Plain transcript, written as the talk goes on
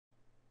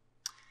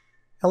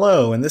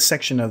Hello, in this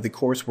section of the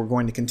course we're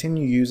going to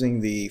continue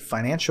using the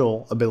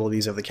financial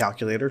abilities of the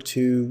calculator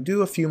to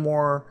do a few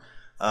more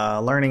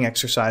learning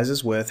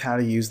exercises with how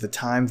to use the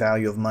time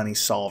value of money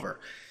solver.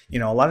 You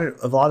know, a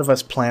lot of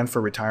us plan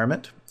for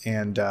retirement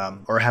and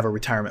or have a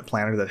retirement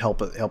planner that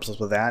helps us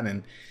with that.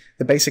 And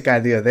the basic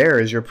idea there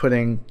is you're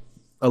putting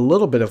a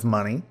little bit of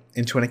money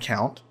into an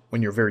account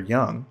when you're very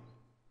young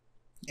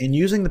and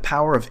using the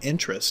power of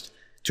interest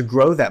to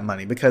grow that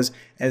money, because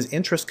as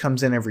interest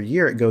comes in every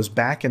year, it goes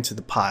back into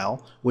the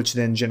pile, which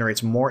then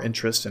generates more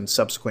interest in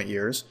subsequent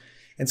years.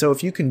 And so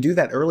if you can do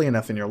that early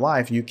enough in your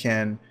life, you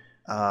can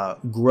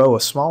grow a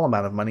small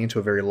amount of money into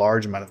a very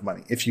large amount of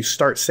money. If you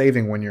start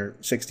saving when you're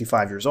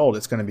 65 years old,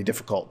 it's going to be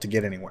difficult to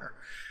get anywhere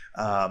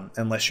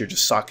unless you're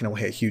just socking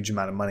away a huge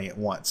amount of money at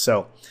once.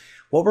 So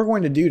what we're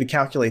going to do to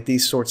calculate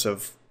these sorts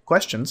of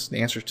questions,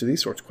 the answers to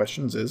these sorts of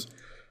questions is,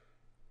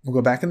 we'll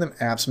go back in the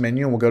apps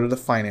menu and we'll go to the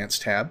finance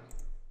tab.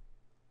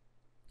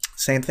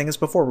 Same thing as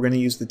before, we're going to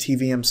use the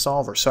TVM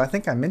solver. So I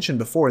think I mentioned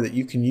before that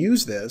you can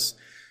use this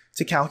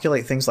to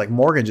calculate things like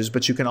mortgages,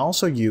 but you can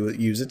also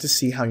use it to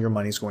see how your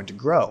money is going to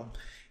grow.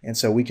 And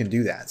so we can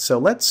do that. So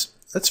let's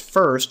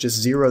first just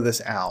zero this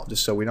out,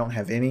 just so we don't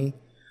have any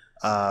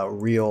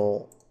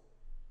real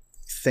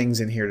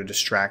things in here to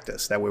distract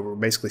us. That way we're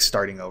basically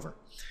starting over.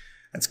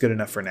 That's good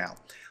enough for now.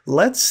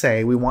 Let's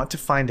say we want to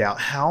find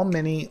out how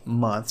many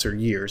months or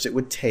years it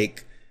would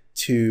take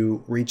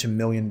to reach $1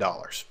 million.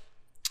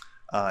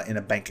 In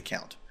a bank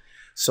account.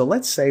 So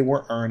let's say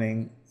we're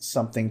earning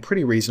something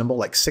pretty reasonable,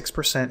 like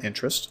 6%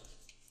 interest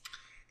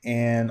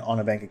and on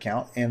a bank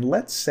account. And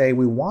let's say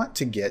we want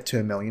to get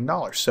to $1 million.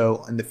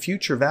 So in the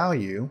future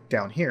value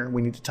down here,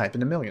 we need to type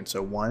in a million.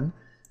 So 1,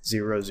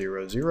 0,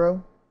 0,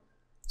 0,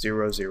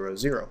 0, 0,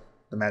 0.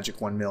 The magic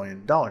 $1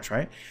 million,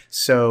 right?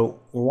 So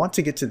we want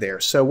to get to there.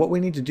 So what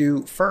we need to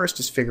do first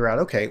is figure out,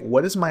 okay,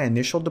 what is my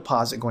initial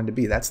deposit going to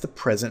be? That's the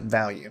present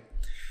value.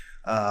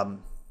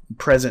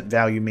 Present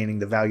value meaning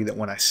the value that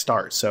when I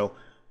start. So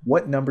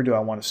what number do I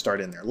want to start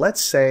in there? Let's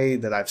say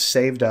that I've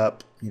saved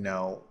up,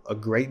 a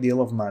great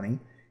deal of money,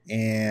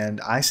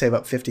 and I save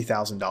up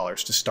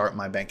 $50,000 to start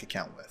my bank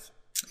account with.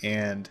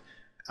 And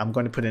I'm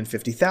going to put in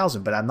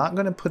 $50,000, but I'm not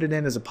going to put it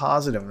in as a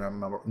positive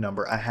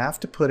number. I have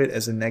to put it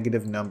as a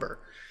negative number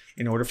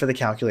in order for the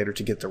calculator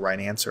to get the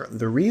right answer.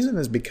 The reason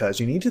is because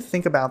you need to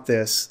think about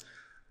this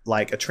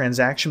like a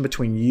transaction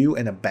between you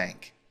and a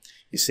bank.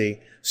 You see,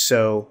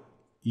 so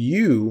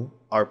you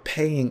are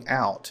paying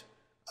out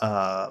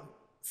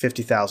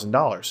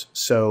 $50,000.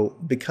 So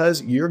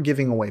because you're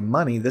giving away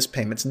money, this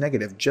payment's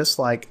negative, just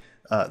like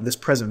this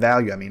present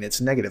value. I mean, it's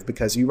negative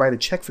because you write a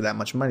check for that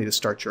much money to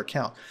start your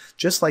account,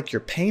 just like your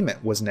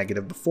payment was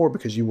negative before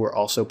because you were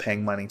also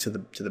paying money to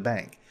the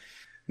bank.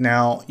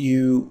 Now,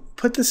 you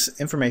put this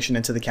information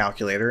into the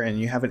calculator and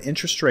you have an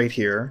interest rate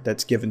here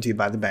that's given to you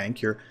by the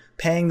bank. You're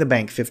paying the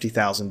bank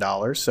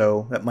 $50,000,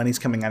 so that money's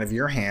coming out of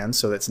your hands,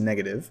 so that's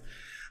negative.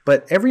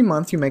 But every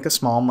month you make a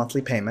small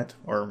monthly payment,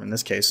 or in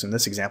this case, in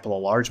this example, a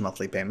large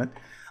monthly payment.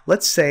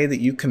 Let's say that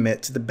you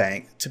commit to the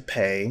bank to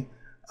pay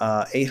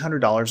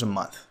 $800 a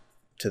month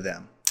to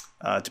them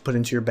to put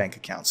into your bank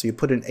account. So you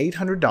put in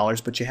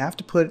 $800, but you have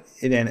to put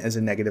it in as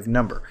a negative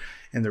number.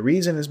 And the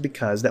reason is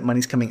because that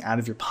money's coming out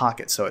of your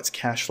pocket, so it's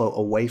cash flow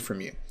away from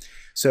you.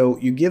 So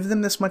you give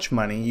them this much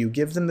money, you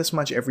give them this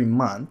much every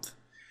month.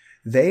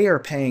 They are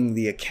paying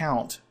the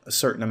account a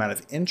certain amount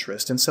of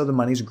interest, and so the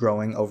money's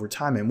growing over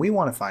time. And we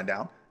want to find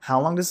out, how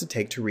long does it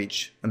take to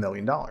reach $1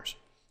 million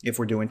if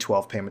we're doing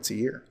 12 payments a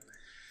year?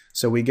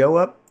 So we go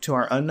up to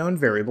our unknown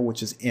variable,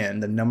 which is n,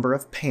 the number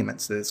of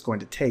payments that it's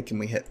going to take, and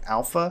we hit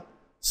alpha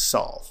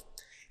solve.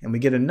 And we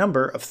get a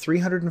number of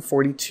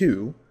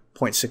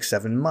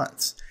 342.67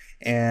 months.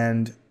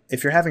 And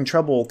if you're having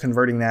trouble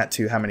converting that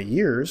to how many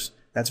years,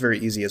 that's very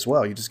easy as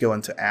well. You just go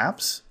into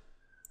apps,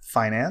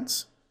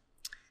 finance,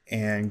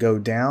 and go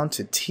down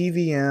to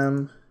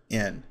TVM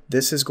n.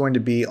 This is going to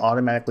be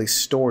automatically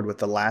stored with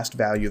the last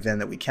value of n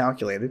that we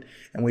calculated,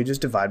 and we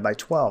just divide by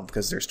 12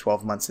 because there's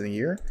 12 months in a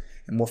year,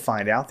 and we'll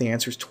find out the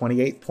answer is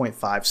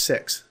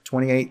 28.56,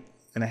 28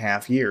 and a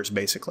half years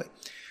basically.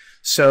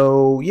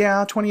 So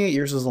yeah, 28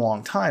 years is a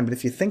long time, but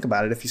if you think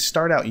about it, if you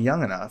start out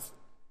young enough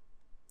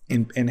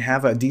and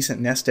have a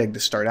decent nest egg to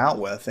start out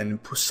with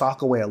and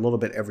sock away a little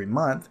bit every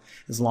month,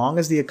 as long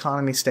as the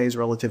economy stays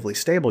relatively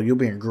stable, you'll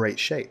be in great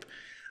shape.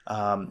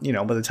 By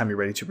the time you're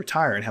ready to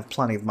retire and have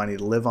plenty of money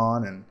to live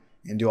on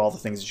and do all the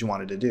things that you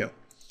wanted to do.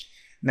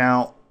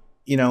 Now,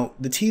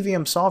 the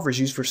TVM solver is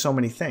used for so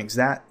many things.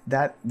 That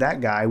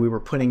guy, we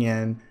were putting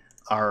in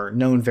our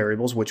known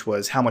variables, which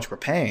was how much we're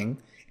paying,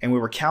 and we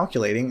were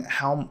calculating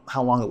how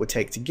long it would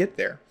take to get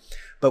there.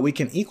 But we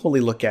can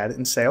equally look at it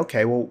and say,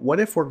 okay, well, what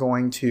if we're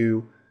going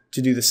to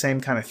do the same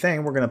kind of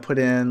thing? We're going to put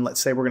in, let's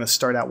say we're going to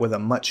start out with a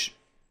much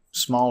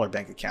smaller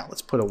bank account.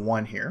 Let's put a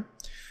 1 here.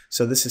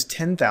 So this is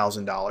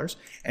 $10,000,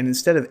 and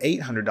instead of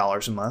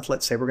 $800 a month,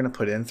 let's say we're going to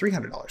put in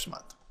 $300 a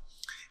month.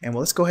 And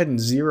let's go ahead and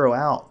zero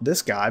out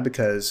this guy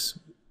because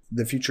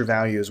the future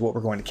value is what we're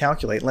going to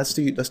calculate. Let's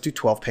do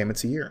 12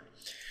 payments a year.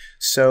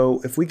 So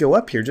if we go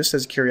up here, just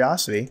as a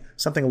curiosity,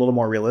 something a little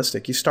more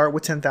realistic, you start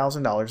with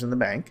 $10,000 in the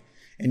bank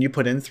and you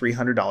put in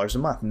 $300 a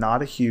month.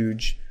 Not a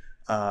huge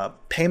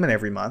payment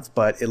every month,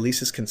 but at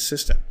least it's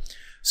consistent.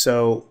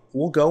 So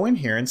we'll go in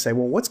here and say,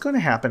 well, what's going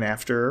to happen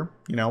after,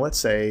 let's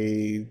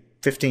say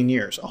 15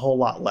 years, a whole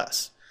lot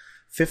less.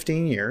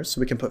 15 years,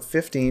 so we can put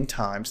 15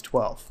 times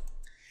 12.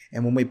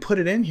 And when we put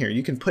it in here,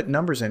 you can put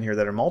numbers in here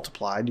that are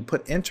multiplied. You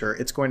put enter,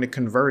 it's going to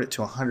convert it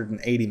to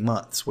 180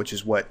 months, which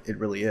is what it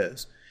really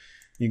is.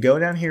 You go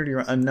down here to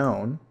your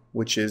unknown,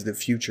 which is the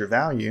future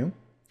value,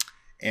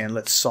 and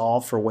let's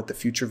solve for what the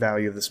future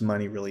value of this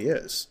money really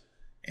is.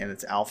 And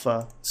it's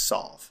alpha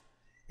solve.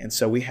 And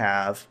so we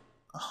have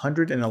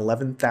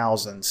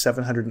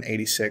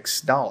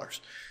 $111,786.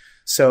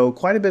 So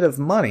quite a bit of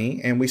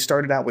money, and we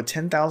started out with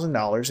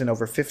 $10,000, and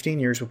over 15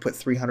 years we put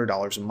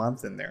 $300 a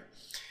month in there.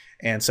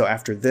 And so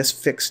after this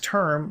fixed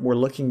term, we're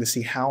looking to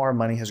see how our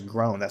money has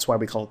grown. That's why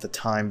we call it the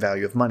time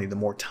value of money. The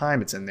more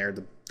time it's in there,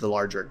 the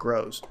larger it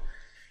grows.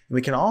 And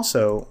we can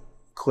also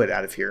quit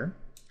out of here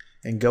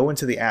and go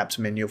into the apps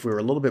menu if we were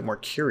a little bit more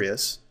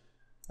curious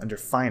under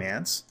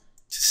finance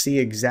to see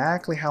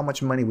exactly how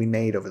much money we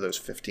made over those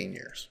 15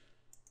 years.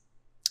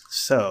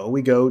 So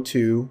we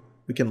can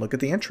look at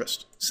the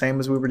interest, same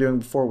as we were doing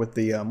before with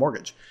the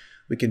mortgage.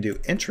 We can do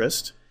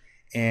interest,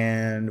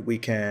 and we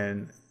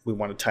want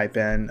to type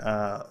in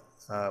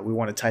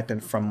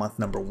from month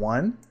number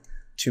 1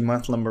 to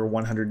month number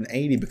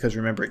 180, because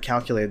remember it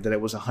calculated that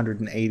it was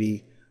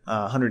 180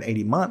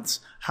 months.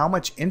 How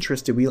much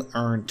interest did we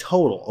earn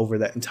total over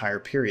that entire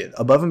period,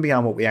 above and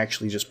beyond what we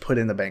actually just put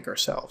in the bank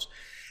ourselves?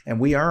 And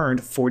we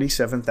earned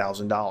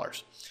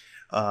 $47,000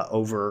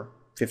 over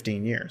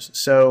 15 years.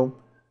 So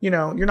you're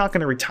not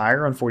going to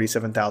retire on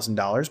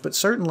 $47,000, but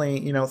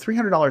certainly,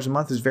 $300 a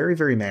month is very,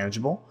 very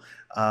manageable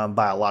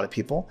by a lot of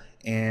people.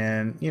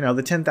 And, the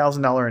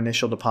 $10,000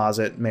 initial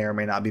deposit may or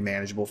may not be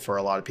manageable for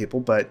a lot of people,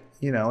 but,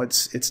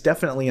 it's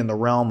definitely in the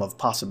realm of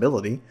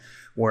possibility,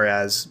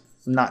 whereas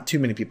not too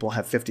many people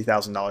have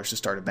 $50,000 to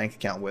start a bank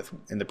account with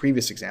in the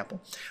previous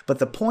example. But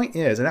the point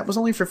is, and that was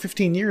only for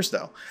 15 years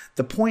though,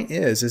 the point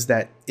is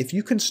that if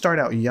you can start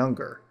out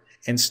younger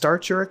and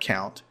start your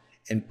account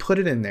and put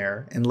it in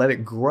there and let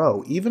it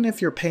grow, even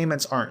if your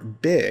payments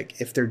aren't big,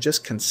 if they're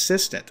just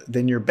consistent,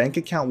 then your bank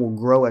account will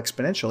grow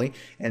exponentially.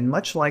 And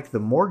much like the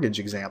mortgage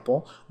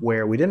example,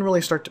 where we didn't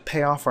really start to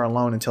pay off our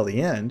loan until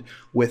the end,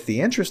 with the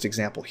interest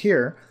example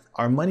here,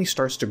 our money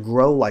starts to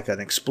grow like an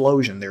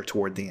explosion there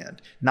toward the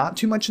end. Not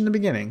too much in the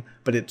beginning,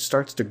 but it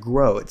starts to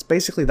grow. It's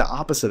basically the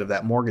opposite of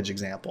that mortgage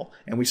example.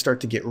 And we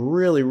start to get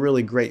really,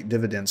 really great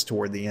dividends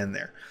toward the end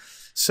there.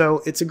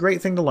 So it's a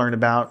great thing to learn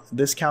about.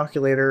 This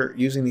calculator,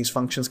 using these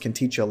functions, can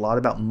teach you a lot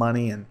about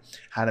money and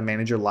how to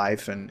manage your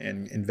life and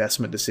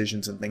investment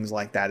decisions and things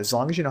like that, as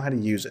long as you know how to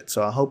use it.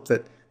 So I hope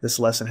that this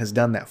lesson has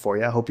done that for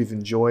you. I hope you've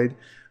enjoyed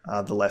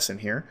the lesson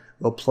here.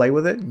 Go play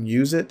with it and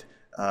use it.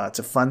 It's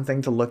a fun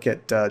thing to look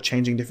at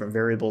changing different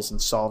variables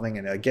and solving.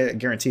 And I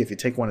guarantee if you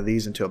take one of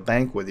these into a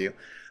bank with you,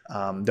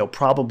 they'll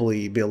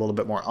probably be a little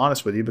bit more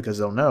honest with you, because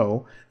they'll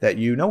know that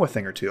you know a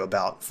thing or two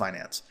about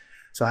finance.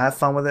 So have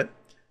fun with it.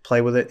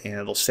 Play with it, and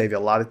it'll save you a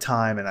lot of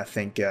time, and I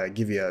think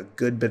give you a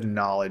good bit of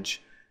knowledge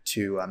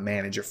to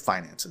manage your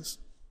finances.